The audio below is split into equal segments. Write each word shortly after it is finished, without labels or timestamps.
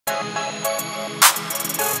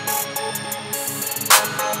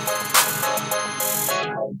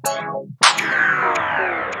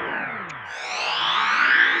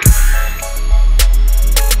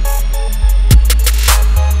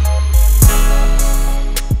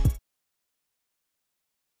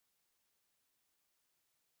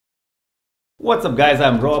What's up guys,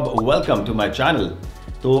 I'm Rob, welcome to my channel।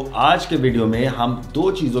 तो आज के वीडियो में हम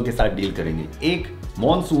दो चीज़ों के साथ डील करेंगे। एक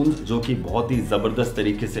मॉनसून जो कि बहुत ही ज़बरदस्त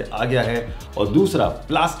तरीके से आ गया है और दूसरा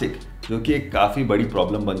प्लास्टिक जो कि एक काफ़ी बड़ी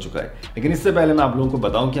प्रॉब्लम बन चुका है। लेकिन इससे पहले मैं आप लोगों को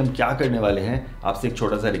बताऊं कि हम क्या करने वाले हैं, आपसे एक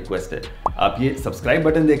छोटा सा रिक्वेस्ट है। आप ये सब्सक्राइब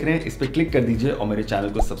बटन देख रहे हैं, इस पर क्लिक कर दीजिए और मेरे चैनल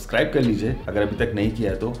को सब्सक्राइब कर लीजिए अगर अभी तक नहीं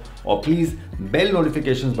किया है तो। और प्लीज़ बेल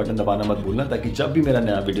नोटिफिकेशंस बटन दबाना मत भूलना ताकि जब भी मेरा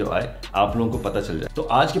नया वीडियो आए आप लोगों को पता चल जाए। तो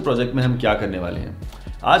आज के प्रोजेक्ट में हम क्या करने वाले हैं?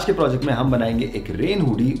 आज के प्रोजेक्ट में हम बनाएंगे एक रेन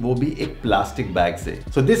हुडी, वो भी एक प्लास्टिक बैग से।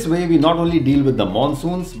 So this way we not only deal with the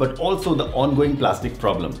monsoons but also the ongoing plastic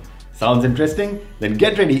problem. Sounds interesting? Then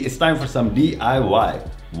get ready, it's time for some DIY.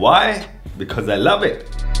 Why? Because I love it.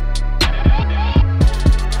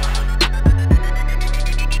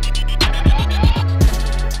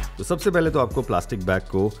 तो सबसे पहले तो आपको plastic bag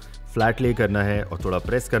को flat ले करना है और थोड़ा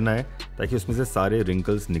प्रेस करना है ताकि उसमें से सारे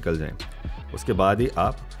रिंकल्स निकल जाएं। उसके बाद ही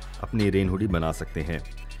आप अपनी रेन हुडी बना सकते हैं।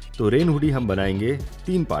 तो रेन हुडी हम बनाएंगे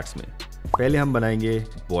 3 पार्ट्स में। पहले हम बनाएंगे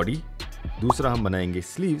बॉडी, दूसरा हम बनाएंगे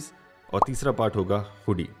स्लीव्स और तीसरा पार्ट होगा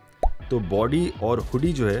हुडी। तो बॉडी और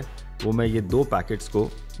हुडी जो है वो मैं ये 2 पैकेट्स को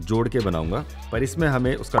जोड़ के बनाऊंगा, पर इसमें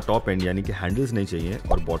हमें उसका टॉप एंड यानी कि हैंडल्स नहीं चाहिए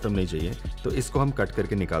और बॉटम नहीं चाहिए, तो इसको हम कट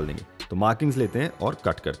करके निकाल देंगे। तो मार्किंग्स लेते हैं और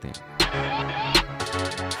कट करते हैं।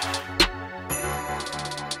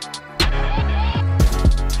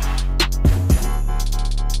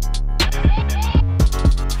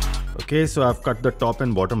 Okay, so I have cut the top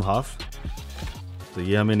and bottom half. तो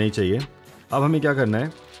ये हमें नहीं चाहिए। अब हमें क्या करना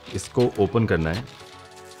है, इसको ओपन करना है।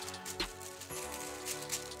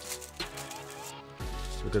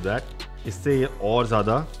 Look at that, इससे ये और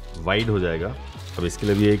ज़्यादा वाइड हो जाएगा। अब इसके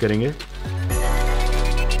लिए भी यही करेंगे।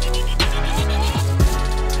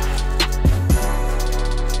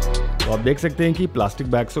 तो आप देख सकते हैं कि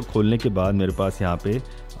प्लास्टिक बैग्स को खोलने के बाद मेरे पास यहाँ पे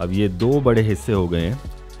अब ये 2 बड़े हिस्से हो गए हैं।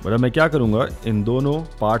 और अब मैं क्या करूँगा, इन दोनों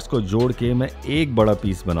पार्ट्स को जोड़ के मैं एक बड़ा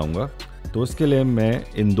पीस बनाऊँगा। तो उसके लिए मैं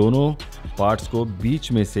इन दोनों पार्ट्स को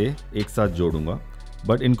बीच में से एक साथ जोड़ूंगा,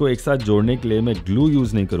 बट इनको एक साथ जोड़ने के लिए मैं ग्लू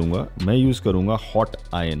यूज़ नहीं करूँगा, मैं यूज़ करूँगा हॉट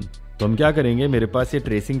आयरन। तो हम क्या करेंगे, मेरे पास ये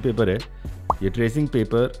ट्रेसिंग पेपर है, ये ट्रेसिंग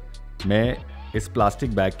पेपर मैं इस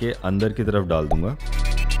प्लास्टिक बैग के अंदर की तरफ डाल दूँगा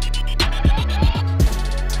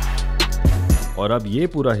और अब ये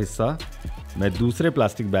पूरा हिस्सा मैं दूसरे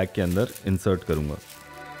प्लास्टिक बैग के अंदर इंसर्ट करूँगा।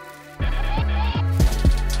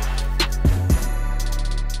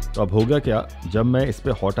 तो अब होगा क्या, जब मैं इस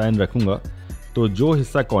पर हॉट आयरन रखूँगा तो जो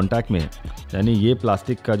हिस्सा कांटेक्ट में है, यानी ये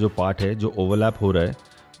प्लास्टिक का जो पार्ट है जो ओवरलैप हो रहा है,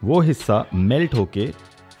 वो हिस्सा मेल्ट होके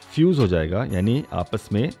फ्यूज़ हो जाएगा, यानी आपस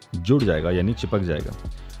में जुड़ जाएगा, यानी चिपक जाएगा।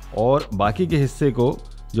 और बाकी के हिस्से को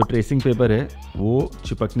जो ट्रेसिंग पेपर है वो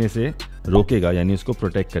चिपकने से रोकेगा, यानी उसको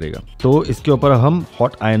प्रोटेक्ट करेगा। तो इसके ऊपर हम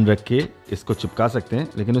हॉट आयरन रख के इसको चिपका सकते हैं,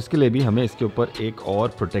 लेकिन उसके लिए भी हमें इसके ऊपर एक और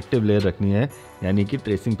प्रोटेक्टिव लेयर रखनी है, यानी कि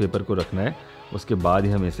ट्रेसिंग पेपर को रखना है। उसके बाद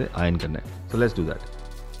ही हमें इसे आयरन करना है। So let's do that.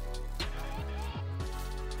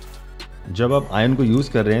 जब आप आयरन को यूज़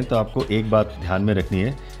कर रहे हैं तो आपको एक बात ध्यान में रखनी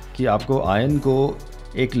है कि आपको आयरन को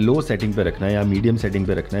एक लो सेटिंग पे रखना है या मीडियम सेटिंग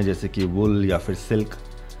पे रखना है, जैसे कि वुल या फिर सिल्क।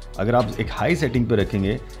 अगर आप एक हाई सेटिंग पे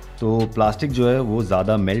रखेंगे तो प्लास्टिक जो है वो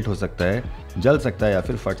ज़्यादा मेल्ट हो सकता है, जल सकता है या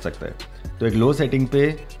फिर फट सकता है। तो एक लो सेटिंग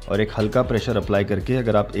पे और एक हल्का प्रेशर अप्लाई करके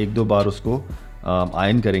अगर आप 1-2 बार उसको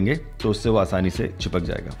आयरन करेंगे तो उससे वो आसानी से चिपक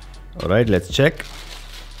जाएगा। Alright, let's check.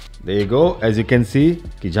 There you go, as you can see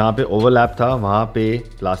कि जहाँ पे ओवरलैप था वहाँ पे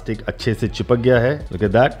प्लास्टिक अच्छे से चिपक गया है। Look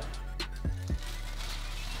at that।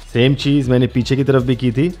 सेम चीज़ मैंने पीछे की तरफ भी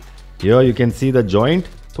की थी। Here you can see the joint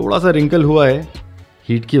थोड़ा सा रिंकल हुआ है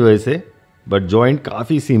हीट की वजह से, बट जॉइंट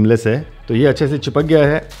काफ़ी सीमलेस है। तो ये अच्छे से चिपक गया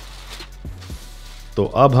है। तो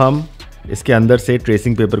अब हम इसके अंदर से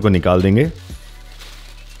ट्रेसिंग पेपर को निकाल देंगे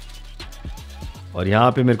और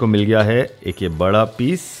यहाँ पे मेरे को मिल गया है एक ये बड़ा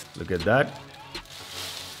पीस। Look at that।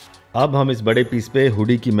 अब हम इस बड़े पीस पे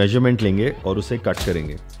हुडी की मेजरमेंट लेंगे और उसे कट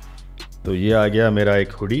करेंगे। तो ये आ गया मेरा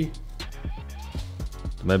एक हुडी।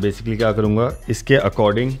 तो मैं बेसिकली क्या करूँगा, इसके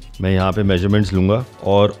अकॉर्डिंग मैं यहाँ पे मेजरमेंट्स लूँगा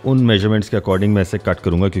और उन मेजरमेंट्स के अकॉर्डिंग मैं इसे कट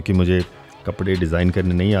करूँगा, क्योंकि मुझे कपड़े डिज़ाइन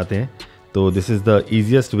करने नहीं आते हैं। तो this is the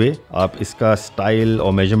easiest way. आप इसका स्टाइल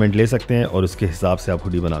और मेजरमेंट ले सकते हैं और उसके हिसाब से आप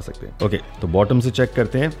हुडी बना सकते हैं। ओके, तो बॉटम से चेक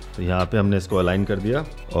करते हैं। तो यहाँ पे हमने इसको अलाइन कर दिया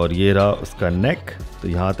और ये रहा उसका नेक। तो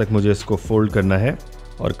यहाँ तक मुझे इसको फोल्ड करना है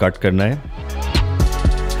और कट करना है।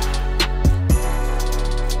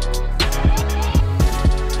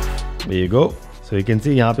 ये गो, सो यू कैन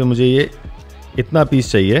सी यहाँ पे मुझे ये इतना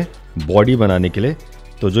पीस चाहिए बॉडी बनाने के लिए।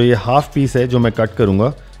 तो जो ये हाफ पीस है जो मैं कट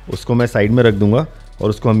करूँगा उसको मैं साइड में रख दूँगा और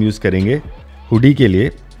उसको हम यूज़ करेंगे हुडी के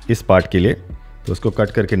लिए, इस पार्ट के लिए। तो उसको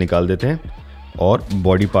कट करके निकाल देते हैं और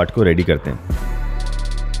बॉडी पार्ट को रेडी करते हैं।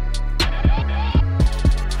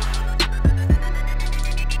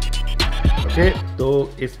 ओके,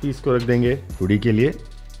 तो इस पीस को रख देंगे हुडी के लिए।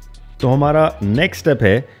 तो हमारा नेक्स्ट स्टेप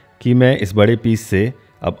है कि मैं इस बड़े पीस से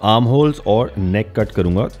अब आर्म होल्स और नेक कट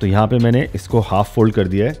करूँगा। तो यहाँ पे मैंने इसको हाफ फोल्ड कर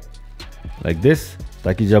दिया है लाइक दिस,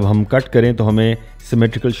 ताकि जब हम कट करें तो हमें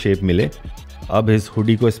सिमेट्रिकल शेप मिले। अब इस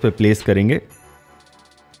हुडी को इस पर प्लेस करेंगे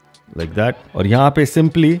लाइक दैट, और यहाँ पे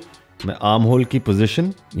सिंपली मैं आर्म होल की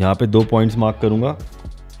पोजीशन यहाँ पे 2 पॉइंट्स मार्क करूँगा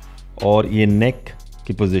और ये नेक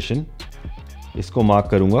की पोजीशन इसको मार्क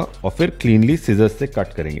करूँगा और फिर क्लीनली सीजर्स से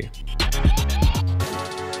कट करेंगे।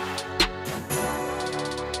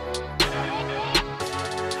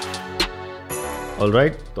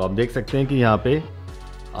 ऑलराइट, तो आप देख सकते हैं कि यहाँ पे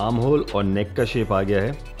आर्म होल और नेक का शेप आ गया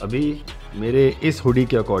है। अभी मेरे इस हुडी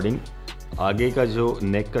के अकॉर्डिंग आगे का जो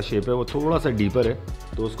नेक का शेप है वो थोड़ा सा डीपर है,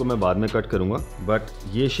 तो उसको मैं बाद में कट करूँगा, बट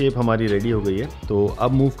ये शेप हमारी रेडी हो गई है। तो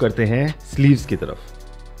अब मूव करते हैं स्लीव्स की तरफ।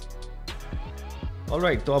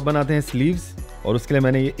 ऑलराइट, तो अब बनाते हैं स्लीव्स, और उसके लिए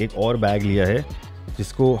मैंने ये एक और बैग लिया है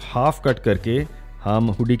जिसको हाफ कट करके हम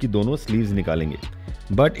हुडी की दोनों स्लीव्स निकालेंगे।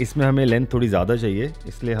 बट इसमें हमें लेंथ थोड़ी ज़्यादा चाहिए,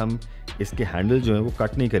 इसलिए हम इसके हैंडल जो है वो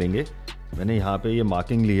कट नहीं करेंगे। मैंने यहाँ पे ये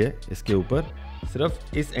मार्किंग ली है, इसके ऊपर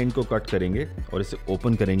सिर्फ इस एंड को कट करेंगे और इसे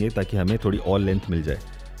ओपन करेंगे ताकि हमें थोड़ी और लेंथ मिल जाए।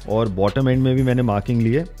 और बॉटम एंड में भी मैंने मार्किंग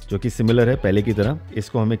ली है जो कि सिमिलर है पहले की तरह।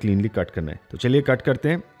 इसको हमें क्लीनली कट करना है। तो चलिए कट करते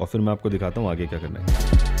हैं और फिर मैं आपको दिखाता हूँ आगे क्या करना है।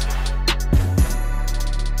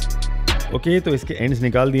 ओके, तो इसके एंड्स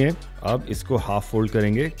निकाल दिए। अब इसको हाफ फोल्ड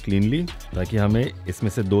करेंगे क्लीनली ताकि हमें इसमें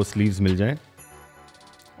से 2 स्लीव्स मिल जाएं,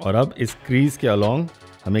 और अब इस क्रीज के अलोंग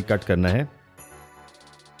हमें कट करना है।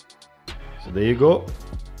 सो देयर यू गो,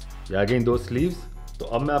 ये आ गई 2 स्लीव्स। तो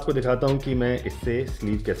अब मैं आपको दिखाता हूं कि मैं इससे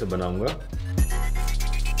स्लीव कैसे बनाऊंगा।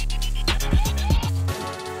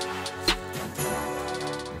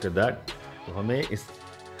 Look at that. तो हमें इस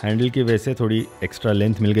हैंडल की वजह से थोड़ी एक्स्ट्रा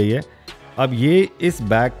लेंथ मिल गई है। अब ये इस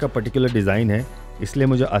बैग का पर्टिकुलर डिज़ाइन है, इसलिए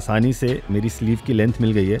मुझे आसानी से मेरी स्लीव की लेंथ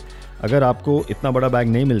मिल गई है। अगर आपको इतना बड़ा बैग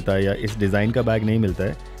नहीं मिलता है या इस डिज़ाइन का बैग नहीं मिलता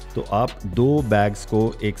है तो आप 2 बैग्स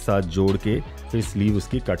को एक साथ जोड़ के फिर स्लीव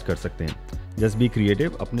उसकी कट कर सकते हैं। जस्ट बी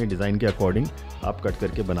क्रिएटिव, अपने डिज़ाइन के अकॉर्डिंग आप कट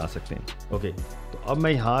करके बना सकते हैं। ओके, तो अब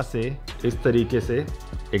मैं यहाँ से इस तरीके से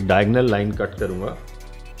एक डायगोनल लाइन कट करूँगा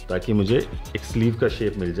ताकि मुझे एक स्लीव का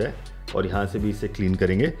शेप मिल जाए, और यहाँ से भी इसे क्लीन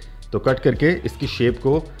करेंगे। तो कट करके इसकी शेप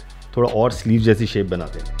को थोड़ा और स्लीव जैसी शेप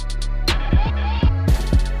बनाते हैं।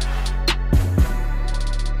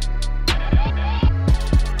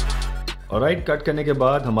 ऑलराइट, कट करने के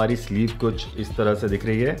बाद हमारी स्लीव कुछ इस तरह से दिख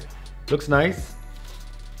रही है, लुक्स नाइस।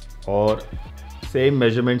 और सेम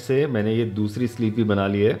मेजरमेंट से मैंने ये दूसरी स्लीव भी बना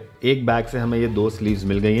ली है। एक बैग से हमें ये 2 स्लीव्स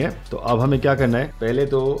मिल गई हैं। तो अब हमें क्या करना है, पहले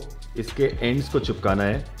तो इसके एंड्स को चिपकाना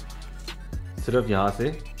है सिर्फ यहाँ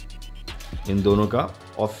से इन दोनों का,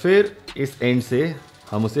 और फिर इस एंड से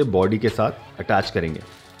हम उसे बॉडी के साथ अटैच करेंगे।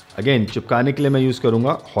 अगेन चिपकाने के लिए मैं यूज़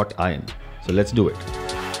करूँगा hot iron. So let's do it.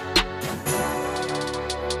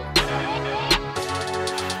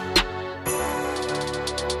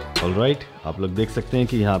 Alright, आप लोग देख सकते हैं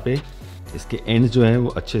कि यहाँ पे इसके एंड्स जो हैं वो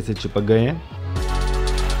अच्छे से चिपक गए हैं।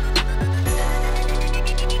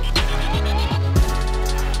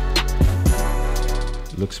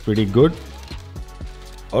 Looks pretty good.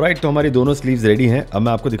 ऑलराइट, तो हमारी दोनों स्लीव्स रेडी हैं। अब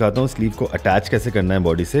मैं आपको दिखाता हूँ स्लीव को अटैच कैसे करना है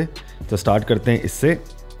बॉडी से। तो स्टार्ट करते हैं इससे।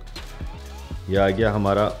 यह आ गया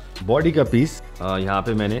हमारा बॉडी का पीस। यहाँ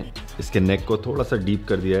पे मैंने इसके नेक को थोड़ा सा डीप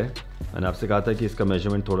कर दिया है। मैंने आपसे कहा था कि इसका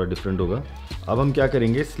मेजरमेंट थोड़ा डिफरेंट होगा। अब हम क्या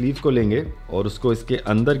करेंगे, स्लीव को लेंगे और उसको इसके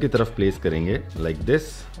अंदर की तरफ प्लेस करेंगे लाइक दिस,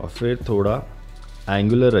 और फिर थोड़ा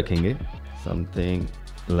एंगुलर रखेंगे, समथिंग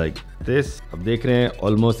लाइक दिस। अब देख रहे हैं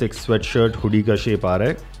ऑलमोस्ट एक स्वेट शर्ट हुडी का शेप आ रहा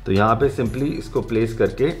है। तो यहाँ पे सिंपली इसको प्लेस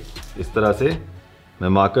करके इस तरह से मैं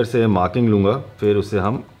मार्कर से मार्किंग लूँगा, फिर उसे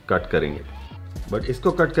हम कट करेंगे। बट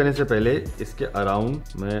इसको कट करने से पहले इसके अराउंड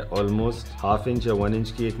मैं ऑलमोस्ट ½ इंच या 1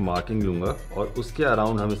 इंच की एक मार्किंग लूँगा और उसके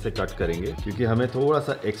अराउंड हम इसे कट करेंगे, क्योंकि हमें थोड़ा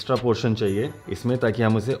सा एक्स्ट्रा पोर्शन चाहिए इसमें, ताकि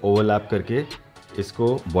हम इसे ओवरलैप करके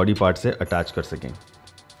इसको बॉडी पार्ट से अटैच कर सकें।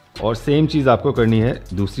 और सेम चीज़ आपको करनी है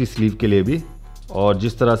दूसरी स्लीव के लिए भी। और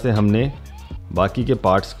जिस तरह से हमने बाकी के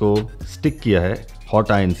पार्ट्स को स्टिक किया है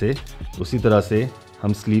हॉट आयरन से, उसी तरह से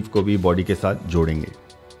हम स्लीव को भी बॉडी के साथ जोड़ेंगे।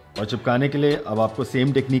 और चिपकाने के लिए अब आपको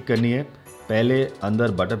सेम टेक्निक करनी है। पहले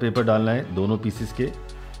अंदर बटर पेपर डालना है दोनों पीसेस के,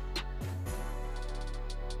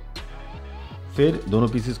 फिर दोनों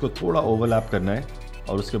पीसेस को थोड़ा ओवरलैप करना है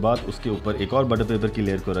और उसके बाद उसके ऊपर एक और बटर पेपर की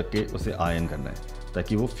लेयर को रख के उसे आयरन करना है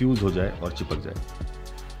ताकि वो फ्यूज़ हो जाए और चिपक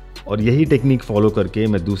जाए। और यही टेक्निक फॉलो करके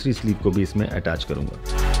मैं दूसरी स्लीव को भी इसमें अटैच करूंगा।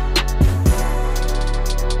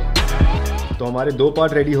 तो हमारे 2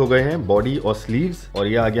 पार्ट रेडी हो गए हैं, बॉडी और स्लीव्स। और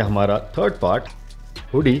ये आ गया हमारा 3rd पार्ट,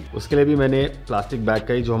 हुडी। उसके लिए भी मैंने प्लास्टिक बैग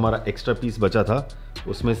का ही जो हमारा एक्स्ट्रा पीस बचा था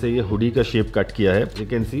उसमें से ये हुडी का शेप कट किया है। यू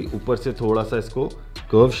कैन सी ऊपर से थोड़ा सा इसको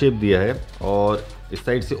कर्व शेप दिया है और इस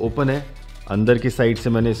साइड से ओपन है, अंदर की साइड से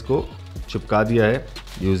मैंने इसको चिपका दिया है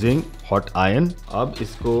यूजिंग हॉट आयरन। अब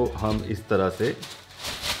इसको हम इस तरह से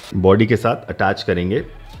बॉडी के साथ अटैच करेंगे।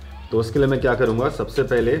 तो उसके लिए मैं क्या करूँगा, सबसे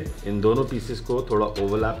पहले इन दोनों पीसेस को थोड़ा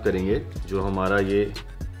ओवरलैप करेंगे। जो हमारा ये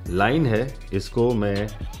लाइन है इसको मैं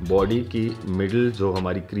बॉडी की मिडिल जो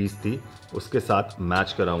हमारी क्रीज थी उसके साथ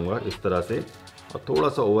मैच कराऊंगा इस तरह से, और थोड़ा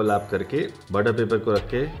सा ओवरलैप करके बटर पेपर को रख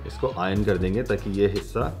के इसको आयरन कर देंगे ताकि ये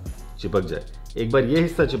हिस्सा चिपक जाए। एक बार ये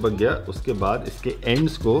हिस्सा चिपक गया उसके बाद इसके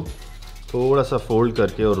एंड्स को थोड़ा सा फोल्ड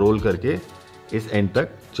करके और रोल करके इस एंड तक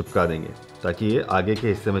चिपका देंगे ताकि ये आगे के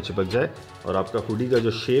हिस्से में चिपक जाए और आपका हुडी का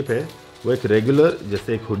जो शेप है वो एक रेगुलर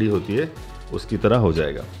जैसे एक हुडी होती है उसकी तरह हो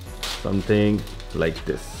जाएगा, समथिंग लाइक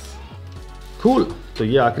दिस। कूल। तो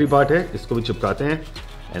ये आखिरी पार्ट है, इसको भी चिपकाते हैं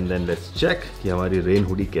एंड देन लेट्स चेक कि हमारी रेन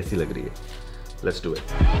हुडी कैसी लग रही है। Let's do it.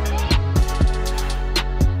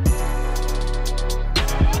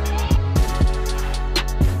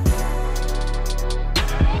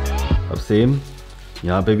 अब सेम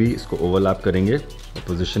यहाँ पे भी इसको ओवरलैप करेंगे और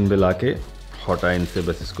पोजीशन पे लाके हॉट आयरन से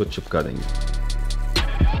बस इसको चिपका देंगे।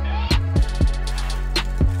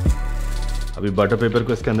 अभी बटर पेपर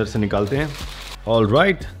को इसके अंदर से निकालते हैं।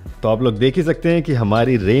 ऑलराइट, तो आप लोग देख ही सकते हैं कि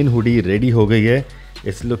हमारी रेन हुडी रेडी हो गई है।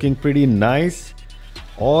 It's looking pretty nice.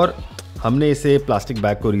 और हमने इसे प्लास्टिक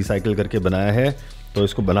बैग को रिसाइकिल करके बनाया है, तो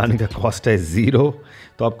इसको बनाने का कॉस्ट है 0।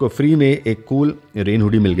 तो आपको फ्री में एक कूल रेन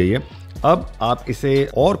हुडी मिल गई है। अब आप इसे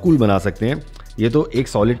और कूल बना सकते हैं। ये तो एक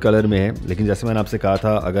सॉलिड कलर में है, लेकिन जैसे मैंने आपसे कहा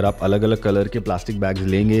था अगर आप अलग अलग कलर के प्लास्टिक बैग्स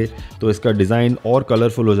लेंगे तो इसका डिज़ाइन और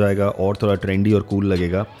कलरफुल हो जाएगा और थोड़ा ट्रेंडी और कूल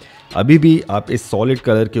लगेगा। अभी भी आप इस सॉलिड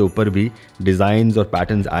कलर के ऊपर भी डिज़ाइंस और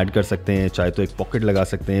पैटर्न्स ऐड कर सकते हैं। चाहे तो एक पॉकेट लगा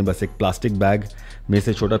सकते हैं, बस एक प्लास्टिक बैग में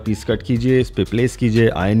से छोटा पीस कट कीजिए, इस पर प्लेस कीजिए,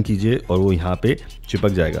 आयरन कीजिए और वो यहाँ पे चिपक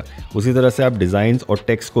जाएगा। उसी तरह से आप डिज़ाइंस और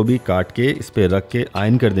टेक्स्ट को भी काट के इस पर रख के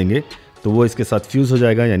आयरन कर देंगे तो वो इसके साथ फ्यूज़ हो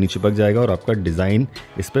जाएगा यानी चिपक जाएगा और आपका डिज़ाइन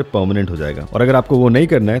इस पर परमानेंट हो जाएगा। और अगर आपको वो नहीं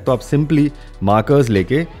करना है तो आप सिंपली मार्कर्स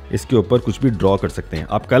लेके इसके ऊपर कुछ भी ड्रॉ कर सकते हैं।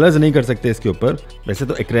 आप कलर्स नहीं कर सकते इसके ऊपर, वैसे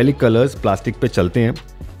तो एक्रेलिक कलर्स प्लास्टिक पे चलते हैं,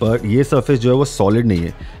 पर ये सरफेस जो है वो सॉलिड नहीं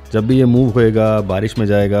है। जब भी ये मूव होएगा, बारिश में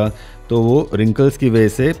जाएगा तो वो रिंकल्स की वजह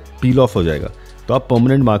से पील ऑफ हो जाएगा। तो आप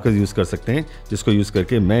परमानेंट मार्कर्स यूज़ कर सकते हैं, जिसको यूज़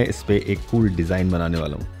करके मैं इस पर एक कूल डिज़ाइन बनाने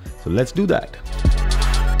वाला हूँ। So let's do that.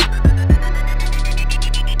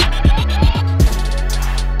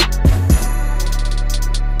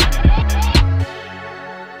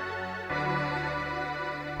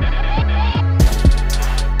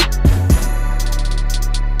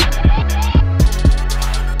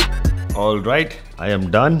 All right, I am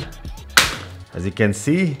done. As you can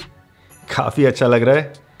see, काफ़ी अच्छा लग रहा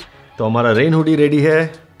है। तो हमारा रेन हुडी रेडी है।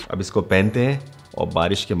 अब इसको पहनते हैं और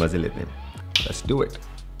बारिश के मज़े लेते हैं। Let's do it.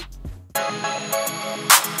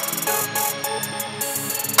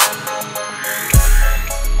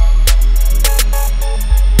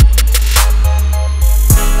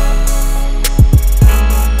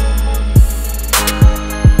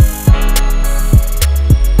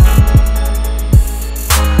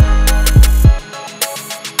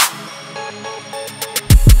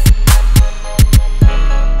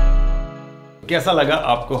 कैसा लगा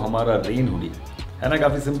आपको हमारा रेन हुडी? है ना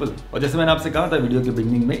काफ़ी सिंपल। और जैसे मैंने आपसे कहा था वीडियो के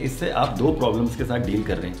बिगनिंग में, इससे आप 2 प्रॉब्लम्स के साथ डील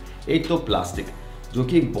कर रहे हैं। एक तो प्लास्टिक, जो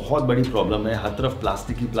कि एक बहुत बड़ी प्रॉब्लम है। हर तरफ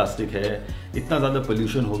प्लास्टिक ही प्लास्टिक है, इतना ज़्यादा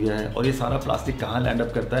पोल्यूशन हो गया है और ये सारा प्लास्टिक कहाँ लैंड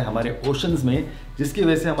अप करता है? हमारे ओशंस में, जिसकी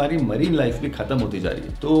वजह से हमारी मरीन लाइफ भी खत्म होती जा रही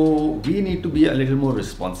है। तो we need to be a little more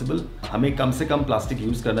responsible. हमें कम से कम प्लास्टिक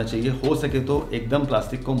यूज़ करना चाहिए, हो सके तो एकदम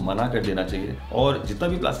प्लास्टिक को मना कर देना चाहिए। और जितना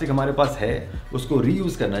भी प्लास्टिक हमारे पास है उसको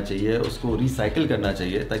रीयूज़ करना चाहिए, उसको रिसाइकिल करना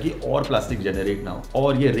चाहिए ताकि और प्लास्टिक जनरेट ना हो।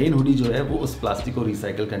 और ये रेन हुडी जो है वो उस प्लास्टिक को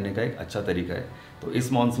रिसाइकिल करने का एक अच्छा तरीका है। तो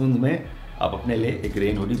इस मानसून में आप अपने लिए एक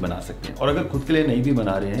रेन हुडी बना सकते हैं। और अगर खुद के लिए नहीं भी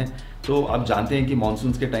बना रहे हैं तो आप जानते हैं कि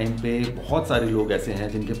मानसून के टाइम पे बहुत सारे लोग ऐसे हैं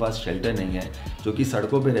जिनके पास शेल्टर नहीं है, जो कि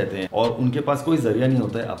सड़कों पे रहते हैं और उनके पास कोई जरिया नहीं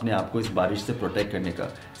होता है अपने आप को इस बारिश से प्रोटेक्ट करने का।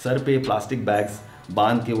 सर पे प्लास्टिक बैग्स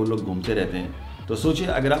बांध के वो लोग घूमते रहते हैं। तो सोचिए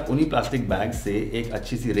अगर आप उन्हीं प्लास्टिक बैग से एक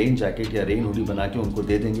अच्छी सी रेन जैकेट या रेन हुडी बना के उनको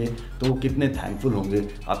दे देंगे तो वो कितने थैंकफुल होंगे,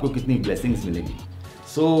 आपको कितनी ब्लेसिंग्स मिलेंगी।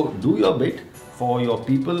 So do your bit for your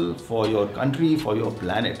people, for your country, for your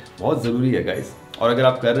planet. बहुत ज़रूरी है गाइस। और अगर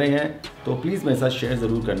आप कर रहे हैं तो प्लीज़ मेरे साथ शेयर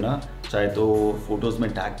ज़रूर करना, चाहे तो फोटोज़ में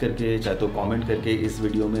टैग करके, चाहे तो कमेंट करके इस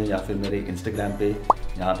वीडियो में, या फिर मेरे इंस्टाग्राम पे,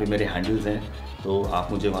 यहाँ पे मेरे हैंडल्स हैं तो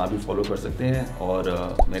आप मुझे वहाँ भी फॉलो कर सकते हैं और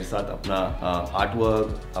मेरे साथ अपना आर्ट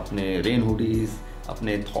वर्क, अपने रेन हुडीज़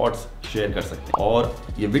अपने थॉट्स शेयर कर सकते हैं। और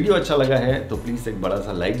ये वीडियो अच्छा लगा है तो प्लीज़ एक बड़ा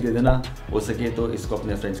सा लाइक दे देना, हो सके तो इसको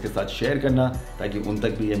अपने फ्रेंड्स के साथ शेयर करना ताकि उन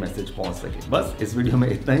तक भी ये मैसेज पहुंच सके। बस इस वीडियो में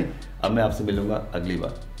इतना ही। अब मैं आपसे मिलूंगा अगली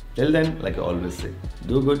बार। Till then, like I always say,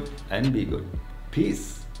 do good and be good. Piece.